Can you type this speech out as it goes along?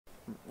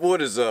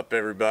What is up,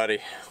 everybody?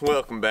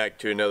 Welcome back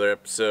to another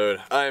episode.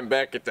 I am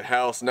back at the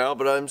house now,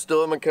 but I'm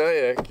still in my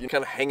kayak.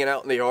 Kind of hanging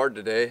out in the yard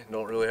today.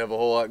 Don't really have a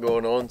whole lot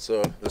going on,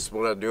 so this is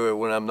what I do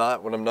when I'm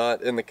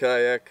not in the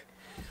kayak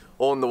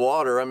on the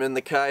water. I'm in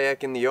the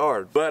kayak in the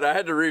yard. But I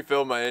had to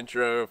refilm my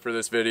intro for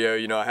this video.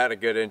 You know, I had a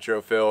good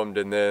intro filmed,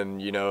 and then,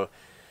 you know,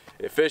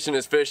 fishing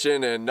is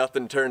fishing and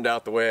nothing turned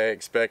out the way I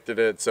expected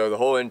it, so the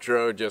whole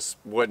intro just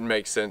wouldn't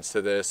make sense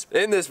to this.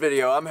 In this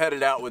video, I'm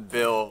headed out with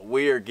Bill.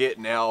 We are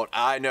getting out.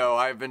 I know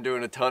I've been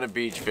doing a ton of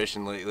beach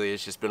fishing lately.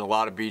 It's just been a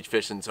lot of beach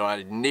fishing, so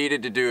I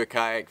needed to do a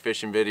kayak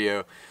fishing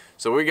video.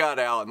 So we got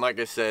out, and like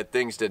I said,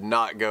 things did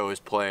not go as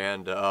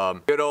planned.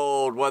 Good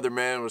old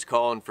weatherman was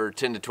calling for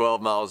 10 to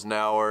 12 miles an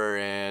hour,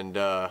 and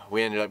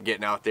we ended up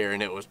getting out there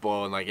and it was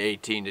blowing like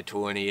 18 to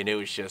 20, and it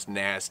was just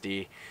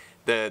nasty.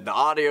 The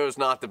audio is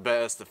not the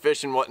best, the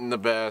fishing wasn't the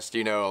best,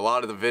 you know, a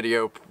lot of the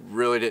video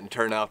really didn't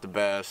turn out the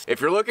best.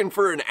 If you're looking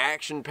for an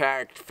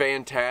action-packed,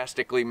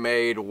 fantastically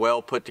made,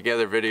 well put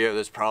together video,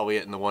 this probably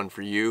isn't the one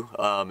for you.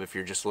 If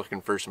you're just looking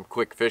for some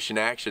quick fishing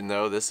action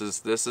though, this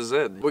is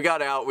it. We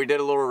got out, we did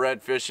a little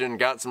red fishing,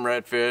 got some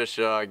redfish,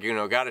 you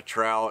know, got a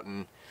trout,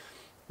 and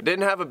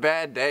didn't have a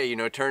bad day. You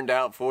know, it turned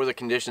out for the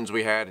conditions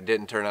we had, it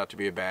didn't turn out to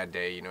be a bad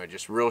day. You know,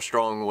 just real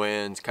strong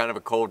winds, kind of a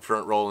cold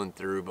front rolling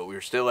through, but we were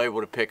still able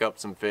to pick up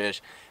some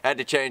fish. Had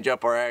to change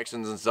up our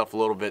actions and stuff a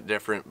little bit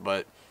different,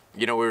 but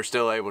you know, we were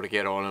still able to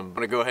get on them. I'm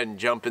gonna go ahead and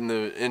jump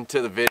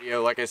into the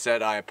video. Like I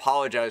said, I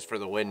apologize for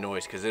the wind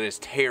noise because it is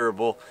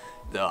terrible.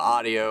 The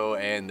audio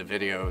and the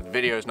video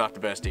is not the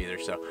best either.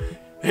 So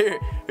here,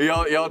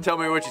 y'all tell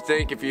me what you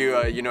think. If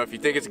you you know, if you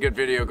think it's a good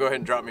video, go ahead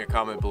and drop me a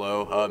comment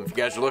below. If you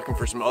guys are looking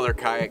for some other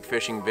kayak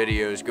fishing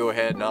videos, go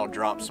ahead and I'll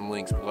drop some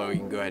links below. You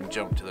can go ahead and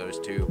jump to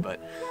those too.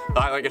 But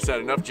like I said,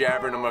 enough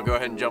jabbering. I'm gonna go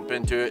ahead and jump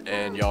into it,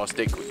 and y'all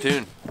stay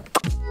tuned.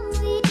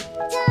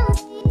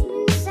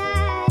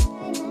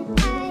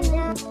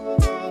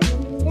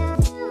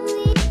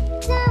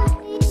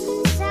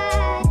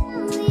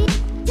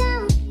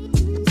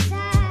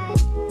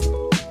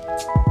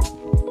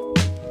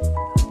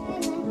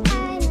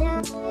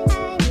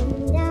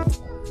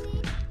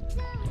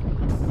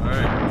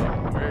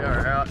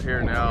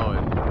 Here now,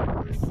 and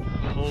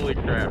holy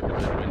crap,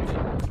 is it windy.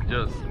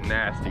 Just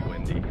nasty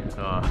windy.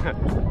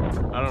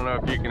 I don't know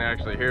if you can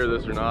actually hear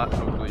this or not.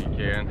 Hopefully you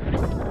can.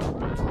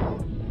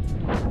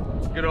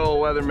 Good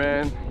old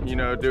weatherman, you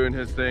know, doing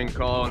his thing,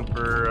 calling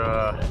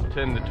for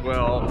 10 to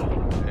 12,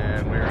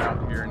 and we're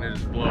out here and it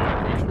is blowing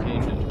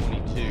 18 to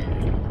 22.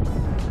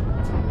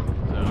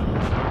 So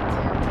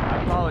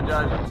I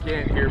apologize if you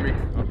can't hear me.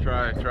 I'll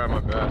try my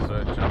best. So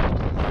I jump.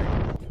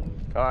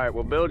 All right,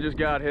 well, Bill just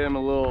got him a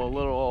little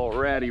old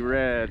ratty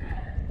red,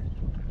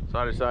 so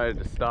I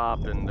decided to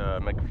stop and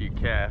make a few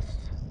casts.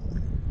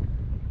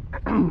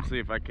 See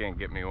if I can't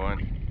get me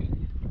one.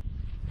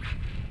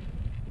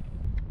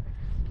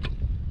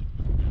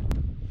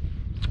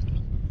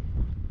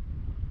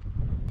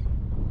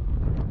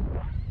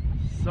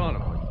 Son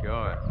of a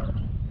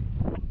gun.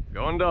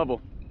 Going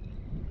double.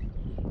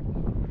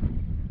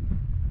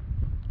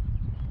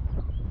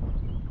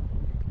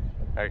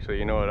 Actually,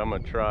 you know what? I'm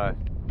gonna try.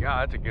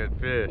 God, that's a good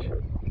fish.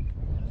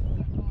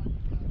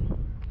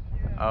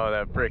 Oh,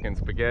 that freaking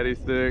spaghetti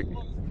stick.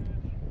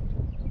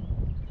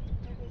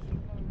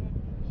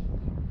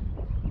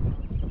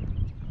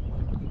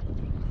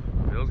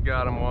 Bill's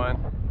got him one.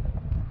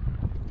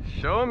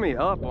 Showing me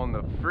up on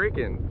the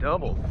freaking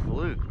double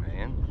fluke,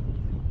 man.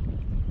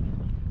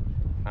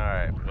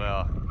 Alright,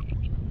 well,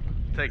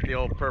 take the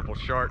old purple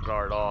shark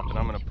guard off, and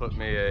I'm gonna put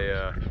me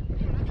a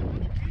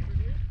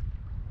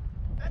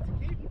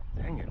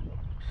dang it.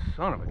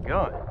 Son of a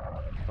gun.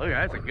 Look,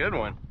 that's a good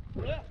one.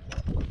 Yeah.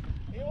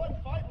 He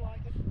wasn't fighting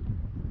like it.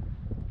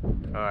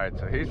 Alright,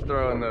 so he's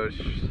throwing those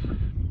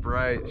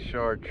bright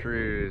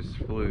chartreuse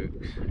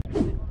flukes.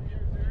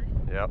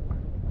 Yep. I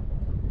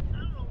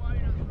don't know why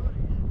you're not throwing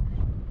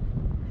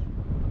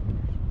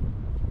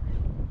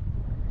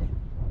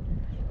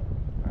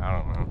it. I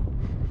don't know.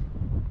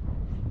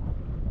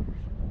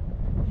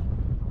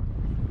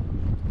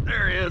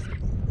 There he is.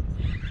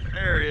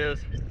 There he is.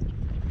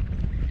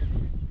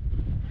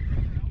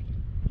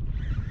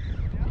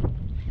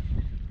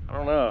 I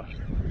don't know.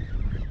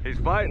 He's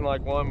fighting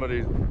like one, but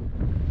it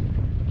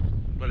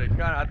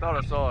kind of, I thought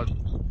I saw a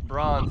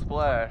bronze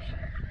splash.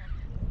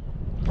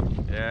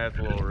 Yeah, it's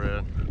a little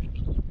red.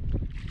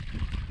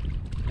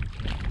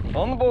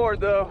 On the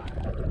board though.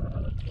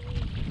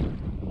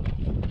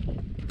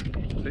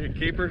 See a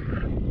keeper?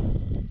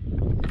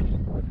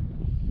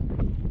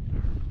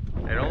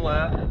 Hey, don't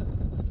laugh.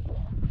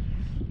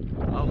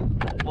 I'll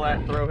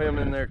flat throw him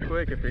in there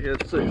quick if he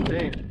hits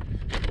 16.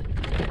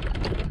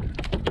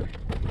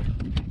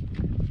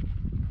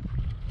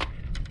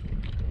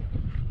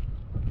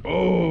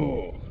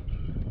 Oh,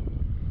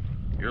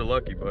 you're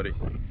lucky, buddy.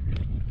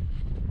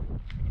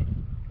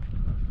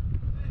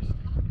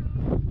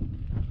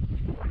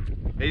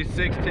 He's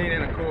 16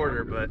 and a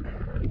quarter, but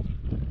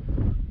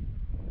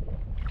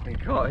he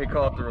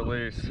caught the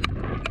release.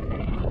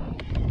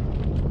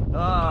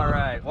 All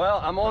right,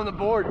 well, I'm on the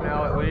board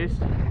now at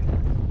least.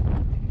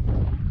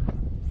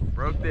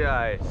 Broke the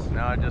ice.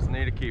 Now I just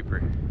need a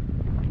keeper.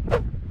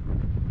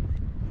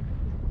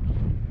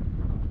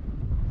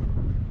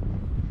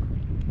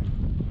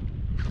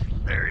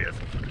 There he is.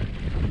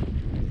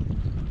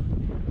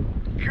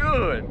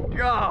 Good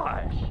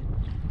gosh.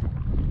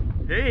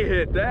 He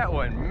hit that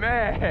one,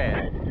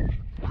 man.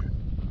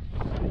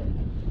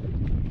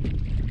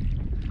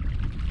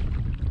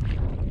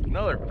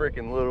 Another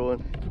freaking little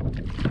one.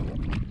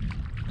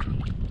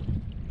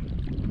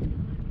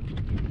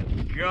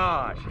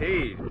 Gosh,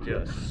 he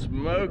just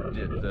smoked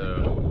it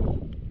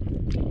though.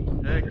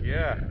 Heck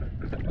yeah.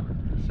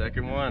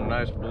 Second one,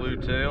 nice blue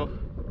tail.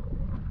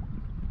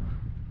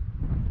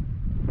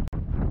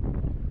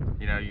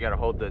 You know, you gotta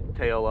hold the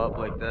tail up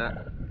like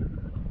that.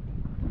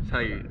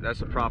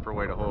 That's the proper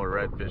way to hold a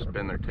redfish,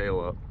 bend their tail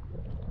up.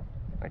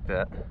 Like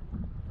that.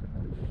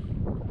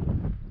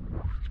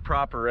 It's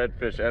proper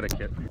redfish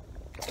etiquette.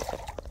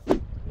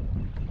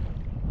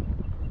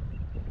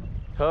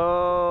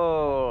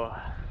 Oh,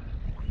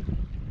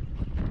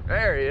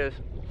 there he is.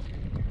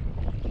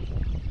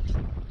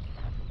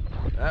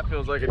 That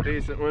feels like a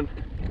decent one.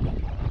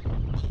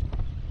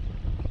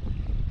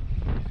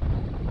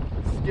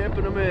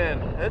 Skipping them in.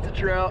 That's a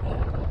trout.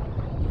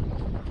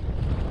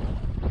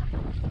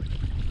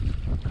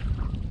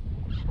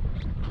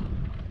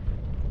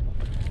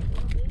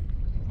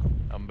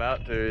 I'm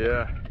about to,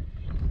 yeah.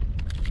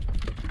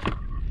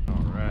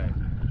 All right.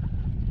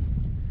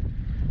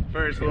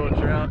 First little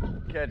trout.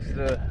 Catch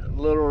the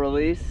little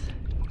release.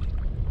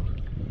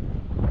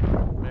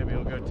 Maybe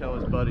he'll go tell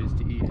his buddies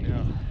to eat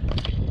now.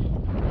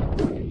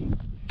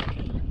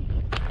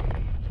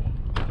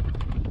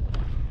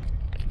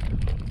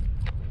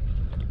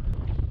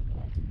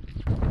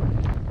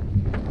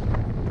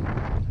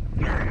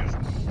 There he is.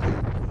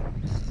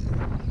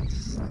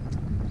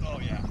 Oh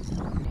yeah.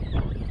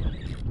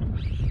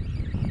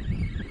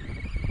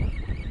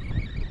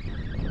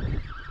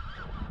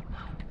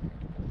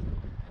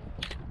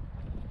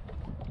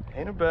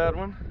 Ain't a bad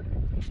one.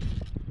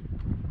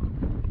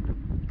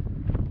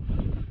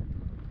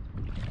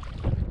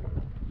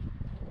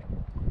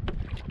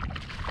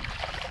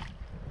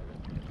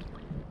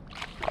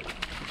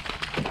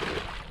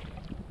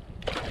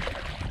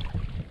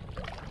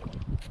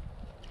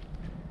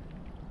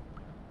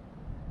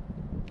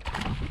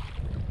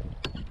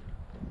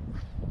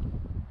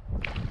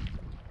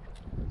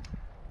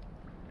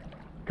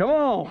 Come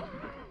on.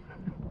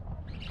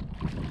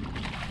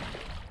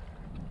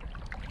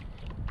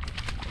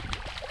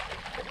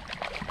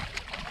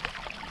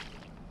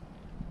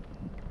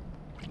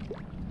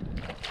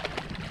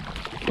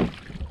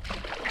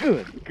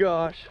 Good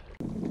gosh.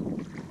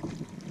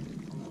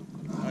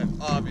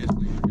 I've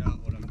obviously forgot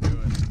what I'm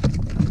doing.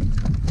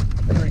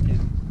 Freaking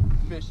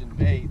fishing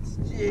baits.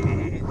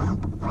 Jeez.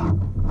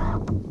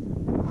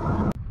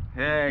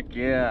 Heck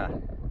yeah.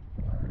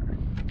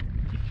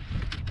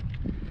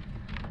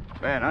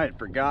 Man, I had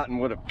forgotten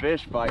what a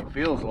fish fight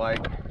feels like.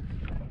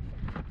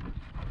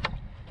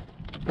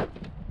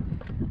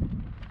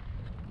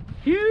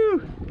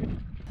 Phew!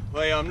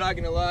 Well, yeah, I'm not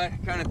gonna lie, I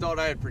kind of thought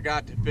I had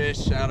forgot to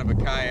fish out of a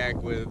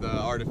kayak with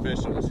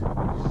artificials.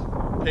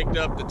 Picked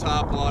up the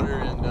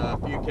topwater and a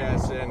few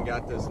casts in,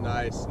 got this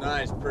nice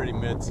pretty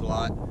mid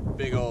slot.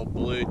 Big old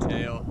blue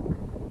tail.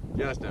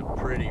 Just a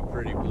pretty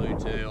blue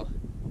tail.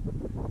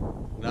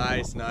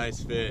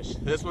 Nice fish.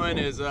 This one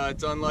is,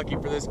 it's unlucky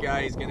for this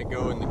guy, he's gonna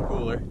go in the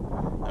cooler.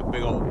 That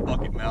big old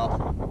bucket mouth.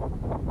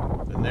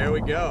 And there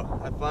we go.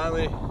 I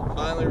finally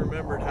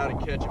remembered how to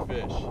catch a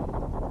fish.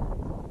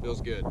 Feels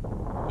good.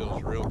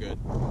 Feels real good.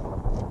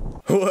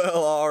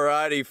 Well,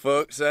 alrighty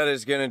folks, that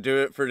is gonna do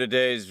it for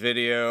today's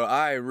video.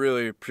 I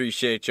really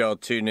appreciate y'all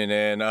tuning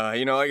in.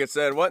 You know, like I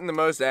said, it wasn't the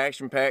most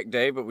action-packed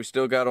day, but we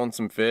still got on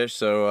some fish,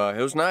 so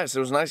it was nice. It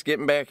was nice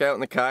getting back out in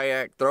the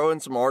kayak, throwing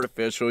some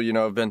artificial. You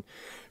know, I've been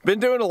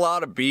doing a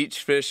lot of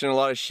beach fishing, a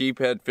lot of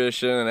sheephead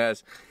fishing, and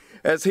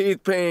as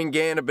Heath Payne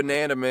Gann, a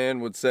banana man,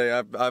 would say,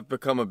 I've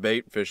become a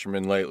bait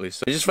fisherman lately.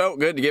 So it just felt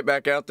good to get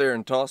back out there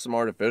and toss some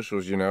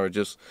artificials, you know,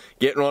 just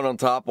getting one on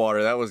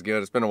topwater. That was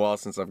good. It's been a while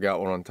since I've got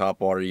one on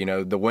topwater. You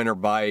know, the winter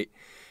bite,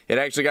 it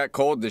actually got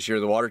cold this year.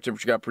 The water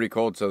temperature got pretty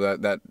cold, so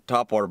that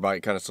topwater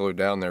bite kind of slowed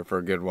down there for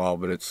a good while,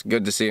 but it's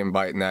good to see him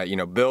biting that. You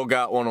know, Bill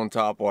got one on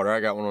topwater. I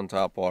got one on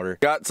topwater.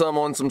 Got some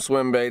on some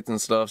swim baits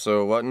and stuff,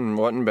 so it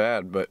wasn't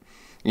bad, but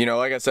you know,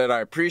 like I said, I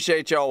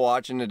appreciate y'all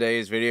watching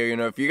today's video. You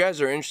know, if you guys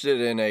are interested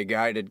in a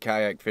guided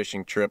kayak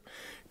fishing trip,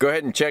 go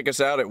ahead and check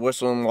us out at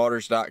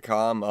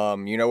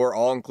whistlinwaters.com. You know, we're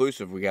all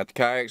inclusive. We got the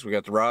kayaks, we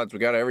got the rods, we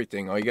got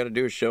everything. All you got to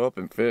do is show up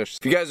and fish.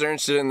 If you guys are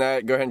interested in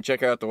that, go ahead and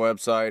check out the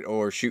website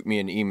or shoot me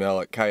an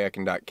email at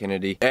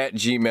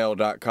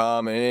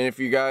kayaking.kennedy@gmail.com. And if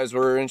you guys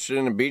were interested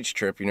in a beach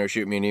trip, you know,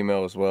 shoot me an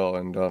email as well.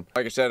 And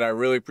like I said, I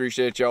really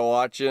appreciate y'all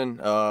watching.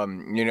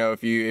 You know,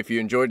 if you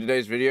enjoyed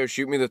today's video,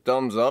 shoot me the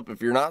thumbs up.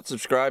 If you're not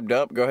subscribed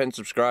up, go ahead and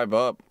subscribe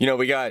up. You know,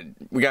 we got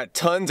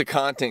tons of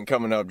content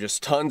coming up,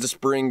 just tons of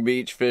spring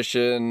beach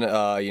fishing.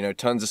 You know,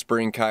 tons of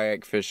spring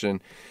kayak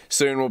fishing.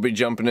 Soon we'll be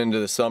jumping into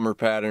the summer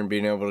pattern,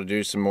 being able to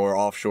do some more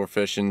offshore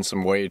fishing,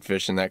 some wade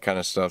fishing, that kind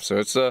of stuff. So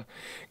it's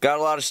got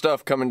a lot of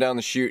stuff coming down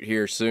the chute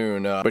here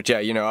soon. But yeah,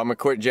 you know, I'm gonna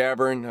quit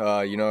jabbering.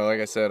 You know, like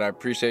I said, I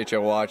appreciate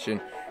y'all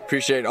watching.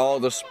 Appreciate all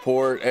the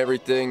support,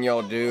 everything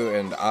y'all do,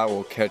 and I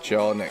will catch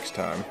y'all next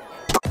time.